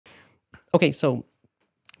Okay, so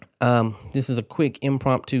this is a quick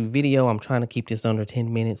impromptu video. I'm trying to keep this under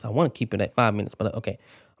 10 minutes. I want to keep it at 5 minutes, but okay,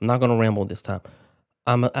 I'm not going to ramble this time.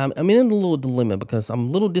 I'm in a little dilemma because I'm a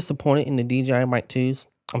little disappointed in the DJI Mic 2s.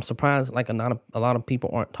 I'm surprised like a lot of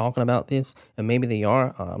people aren't talking about this, and maybe they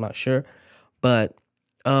are. I'm not sure, but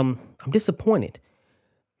I'm disappointed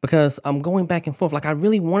because I'm going back and forth. Like I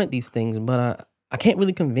really wanted these things, but I can't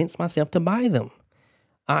really convince myself to buy them.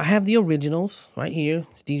 I have the originals right here,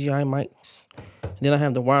 DJI mics. Then I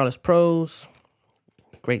have the wireless pros,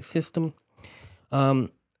 great system.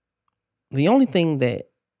 Um, the only thing that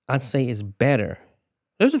I'd say is better,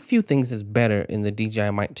 there's a few things that's better in the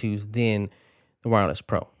DJI Mic 2s than the wireless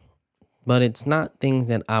pro, but it's not things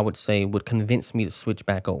that I would say would convince me to switch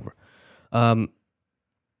back over. Um,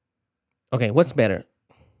 okay, what's better?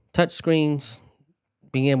 Touch screens,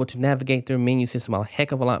 being able to navigate their menu system a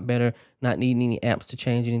heck of a lot better, not needing any apps to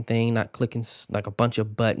change anything, not clicking like a bunch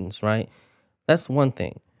of buttons, right? That's one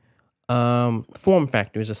thing. Form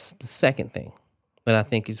factor is the second thing that I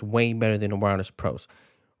think is way better than the wireless pros.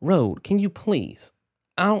 Rode, can you please?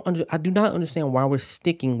 I do not understand why we're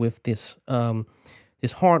sticking with this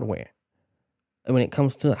hardware when it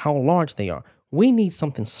comes to how large they are. We need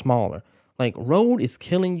something smaller. Like Rode is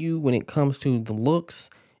killing you when it comes to the looks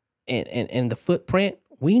and the footprint.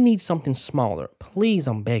 We need something smaller. Please,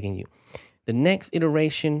 I'm begging you. The next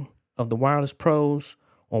iteration of the wireless pros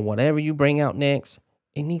or whatever you bring out next,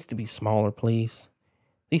 it needs to be smaller, please.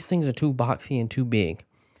 These things are too boxy and too big.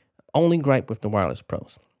 Only gripe with the wireless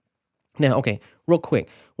pros. Now, okay, real quick.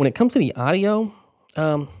 When it comes to the audio,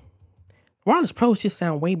 wireless pros just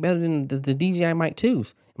sound way better than the DJI Mic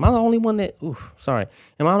 2s. Am I the only one that, am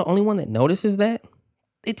I the only one that notices that?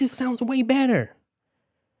 It just sounds way better.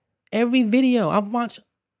 Every video, I've watched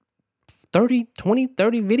 30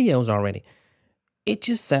 videos already. It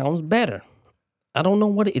just sounds better. I don't know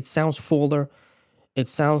what it sounds fuller. It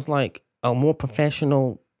sounds like a more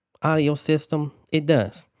professional audio system. It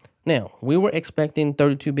does. Now, we were expecting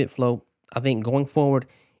 32-bit float. I think going forward,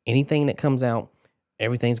 anything that comes out,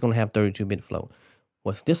 everything's going to have 32-bit float.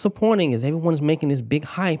 What's disappointing is everyone's making this big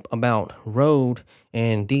hype about Rode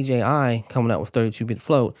and DJI coming out with 32-bit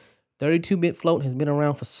float. 32-bit float has been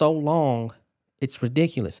around for so long, it's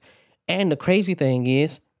ridiculous. And the crazy thing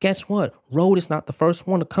is, guess what? Rode is not the first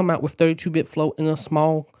one to come out with 32-bit float in a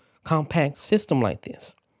small, compact system like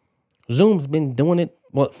this. Zoom's been doing it,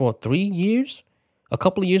 for 3 years? A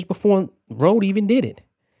couple of years before Rode even did it.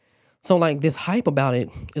 So, like, this hype about it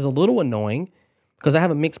is a little annoying because I have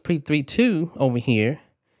a Mix Pre 3.2 over here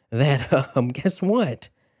that, guess what?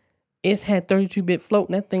 It's had 32-bit float,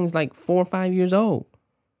 and that thing's like 4 or 5 years old.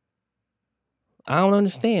 I don't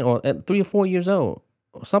understand, or at 3 or 4 years old,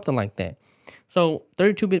 or something like that. So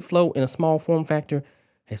 32-bit float in a small form factor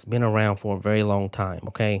has been around for a very long time,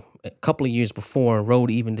 okay? A couple of years before Rode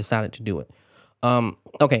even decided to do it.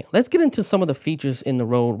 Okay, let's get into some of the features in the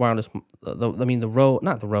Rode wireless, the Rode,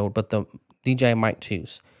 not the Rode, but the DJI Mic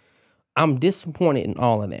 2s. I'm disappointed in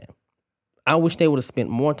all of that. I wish they would have spent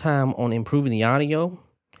more time on improving the audio.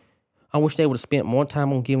 I wish they would have spent more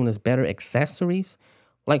time on giving us better accessories.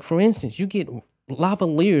 Like, for instance, you get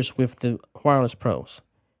lavaliers with the wireless pros.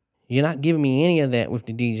 You're not giving me any of that with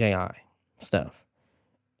the DJI stuff.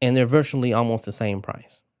 And they're virtually almost the same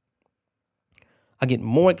price. I get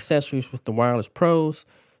more accessories with the wireless pros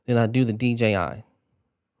than I do the DJI. A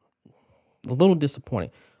little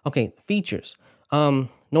disappointing. Okay, features.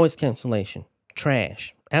 Noise cancellation.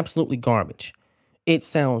 Trash. Absolutely garbage. It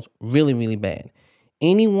sounds really, really bad.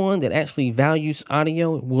 Anyone that actually values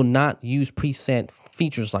audio will not use preset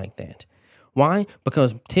features like that. Why?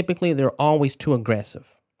 Because typically they're always too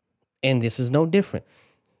aggressive. And this is no different.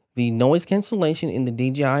 The noise cancellation in the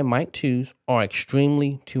DJI Mic 2s are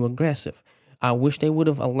extremely too aggressive. I wish they would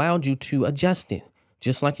have allowed you to adjust it.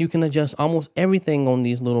 Just like you can adjust almost everything on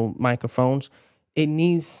these little microphones, it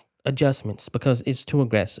needs adjustments because it's too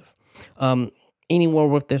aggressive.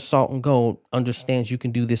 Anyone with their salt and gold understands you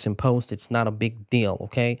can do this in post. It's not a big deal,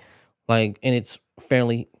 okay? And it's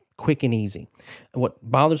fairly quick and easy. What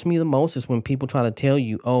bothers me the most is when people try to tell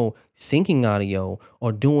you, oh, syncing audio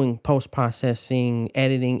or doing post-processing,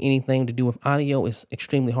 editing, anything to do with audio is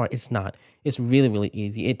extremely hard. It's not. It's really, really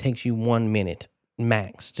easy. It takes you 1 minute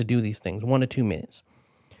max to do these things, 1 to 2 minutes.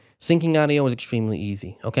 Syncing audio is extremely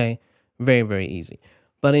easy, okay? Very, very easy.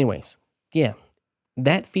 But anyways, yeah,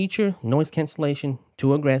 that feature, noise cancellation,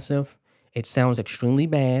 too aggressive. It sounds extremely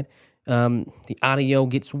bad. The audio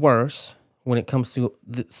gets worse when it comes to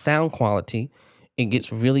the sound quality. It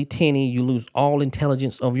gets really tinny. You lose all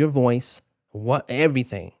intelligence of your voice,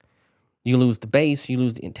 everything. You lose the bass, you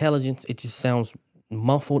lose the intelligence. It just sounds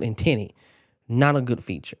muffled and tinny. Not a good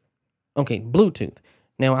feature. Okay, Bluetooth.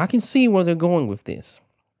 Now I can see where they're going with this.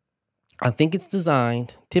 I think it's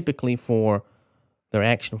designed typically for their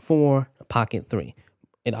Action 4, Pocket 3.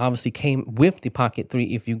 It obviously came with the Pocket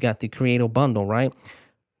 3 if you got the Creator bundle, right?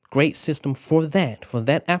 Great system for that. For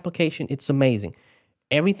that application, it's amazing.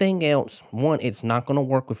 Everything else, one, it's not going to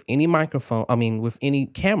work with any microphone, with any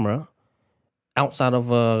camera outside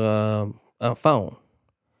of a phone.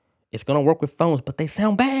 It's going to work with phones, but they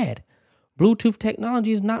sound bad. Bluetooth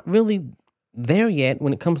technology is not really there yet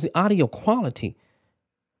when it comes to audio quality,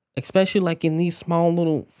 especially like in these small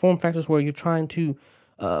little form factors where you're trying to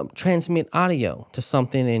transmit audio to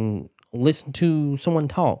something and listen to someone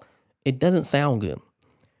talk. It doesn't sound good.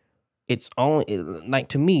 It's only like,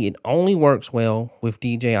 to me, it only works well with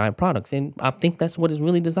DJI products, and I think that's what it's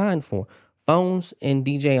really designed for: phones and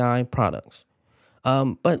DJI products.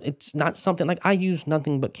 But it's not something like, I use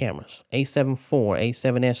nothing but cameras: A7 IV,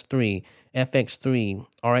 A7S III, FX3,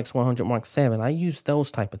 RX100 Mark 7. I use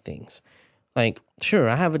those type of things. Like, sure,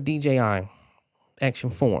 I have a DJI Action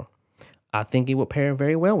 4. I think it would pair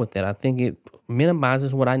very well with that. I think it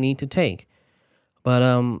minimizes what I need to take.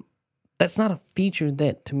 But that's not a feature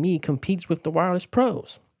that, to me, competes with the Wireless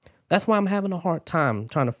Pros. That's why I'm having a hard time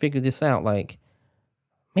trying to figure this out. Like,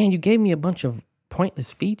 man, you gave me a bunch of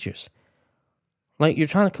pointless features. Like, you're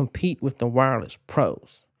trying to compete with the Wireless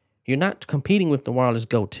Pros. You're not competing with the Wireless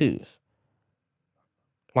Go 2s.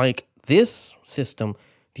 Like, this system,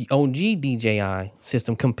 the OG DJI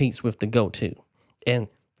system, competes with the Go 2. And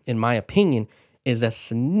in my opinion, is a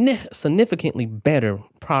significantly better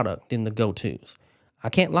product than the Go 2s. I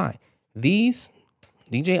can't lie. These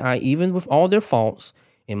DJI, even with all their faults,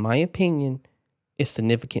 in my opinion, is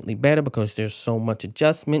significantly better because there's so much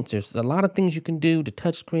adjustments. There's a lot of things you can do, the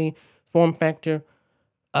touchscreen, form factor.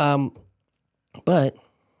 But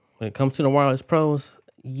when it comes to the Wireless Pros,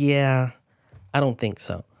 yeah, I don't think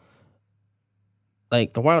so.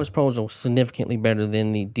 Like, the Wireless Pros are significantly better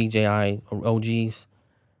than the DJI OGs.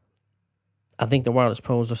 I think the Wireless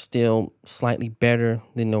Pros are still slightly better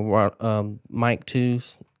than the Mic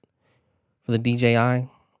 2s for the DJI.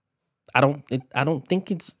 I don't think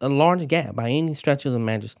it's a large gap by any stretch of the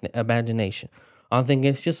imagination. I think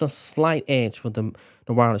it's just a slight edge for the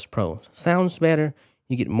Wireless Pros. Sounds better.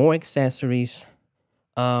 You get more accessories.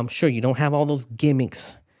 Sure, you don't have all those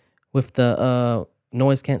gimmicks with the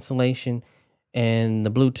noise cancellation and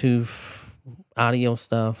the Bluetooth audio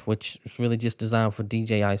stuff, which is really just designed for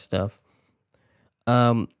DJI stuff.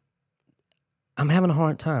 I'm having a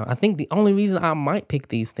hard time. I think the only reason I might pick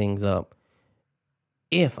these things up,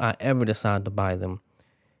 if I ever decide to buy them,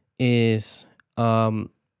 is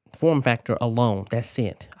form factor alone. That's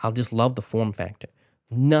it. I'll just love the form factor.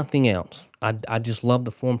 Nothing else. I just love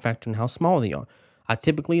the form factor and how small they are. I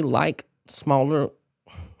typically like smaller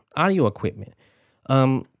audio equipment.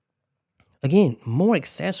 Again, more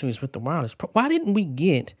accessories with the wireless. Why didn't we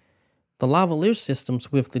get the lavalier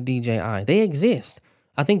systems with the DJI? They exist.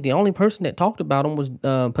 I think the only person that talked about them was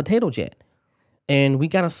Potato Jet. And we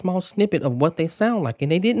got a small snippet of what they sound like,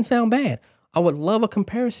 and they didn't sound bad. I would love a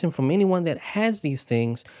comparison from anyone that has these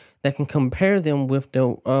things that can compare them with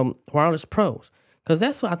the Wireless Pros. Because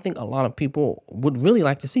that's what I think a lot of people would really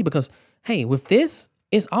like to see. Because, hey, with this,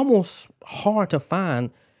 it's almost hard to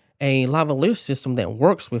find a lavalier system that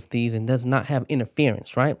works with these and does not have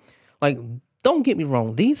interference, right? Like, don't get me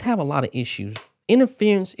wrong. These have a lot of issues.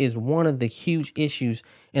 Interference is one of the huge issues.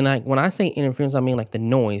 And like, when I say interference, I mean like the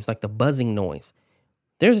noise, like the buzzing noise.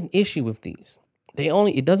 There's an issue with these.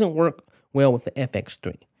 It doesn't work well with the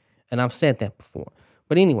FX3. And I've said that before.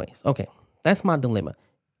 But anyways, okay, that's my dilemma.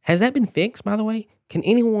 Has that been fixed, by the way? Can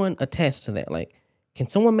anyone attest to that? Like, can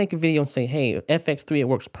someone make a video and say, hey, FX3, it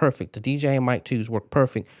works perfect. The DJI Mic 2s work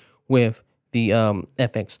perfect with the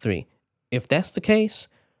FX3. If that's the case,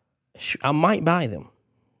 I might buy them.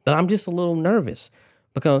 But I'm just a little nervous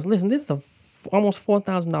because, listen, this is almost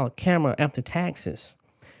 $4,000 camera after taxes.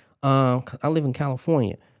 I live in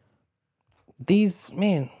California. These,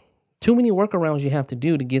 man, too many workarounds you have to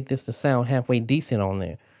do to get this to sound halfway decent on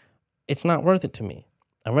there. It's not worth it to me.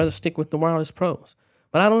 I'd rather stick with the Wireless Pros.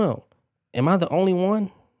 But I don't know. Am I the only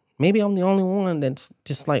one? Maybe I'm the only one that's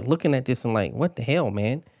just like looking at this and like, what the hell,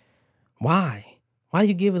 man? Why? Why do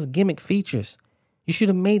you give us gimmick features? You should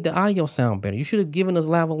have made the audio sound better. You should have given us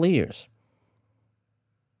lavaliers.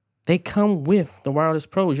 They come with the Wireless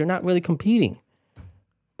Pros. You're not really competing.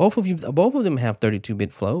 Both of them have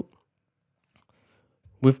 32-bit float.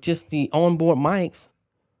 With just the onboard mics,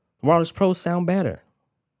 the Wireless Pros sound better.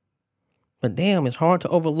 But damn, it's hard to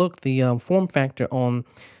overlook the form factor on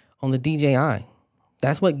the DJI.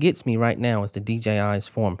 That's what gets me right now is the DJI's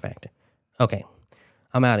form factor. Okay,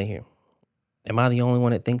 I'm out of here. Am I the only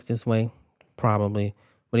one that thinks this way? Probably.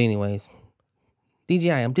 But anyways,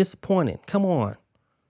 DJI, I'm disappointed. Come on.